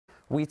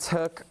We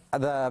took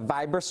the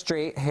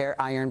Vibrastrait hair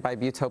iron by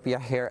Beautopia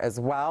Hair as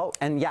well,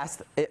 and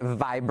yes, it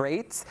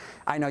vibrates.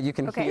 I know you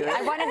can hear it.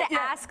 I wanted to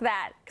ask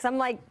that because I'm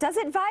like, does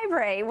it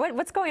vibrate?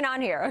 What's going on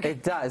here? Okay.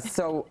 It does.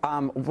 So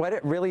what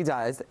it really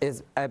does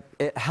is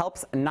it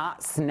helps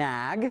not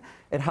snag.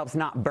 It helps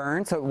not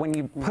burn. So when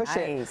you push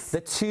it, the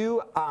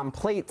two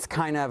plates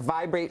kind of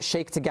vibrate,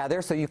 shake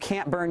together, so you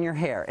can't burn your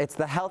hair. It's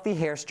the healthy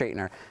hair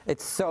straightener.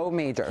 It's so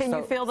major. Can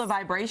you feel the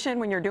vibration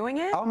when you're doing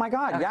it? Oh my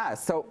God,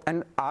 yes. So,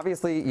 and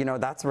obviously, you know,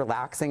 that's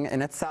relaxing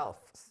in itself.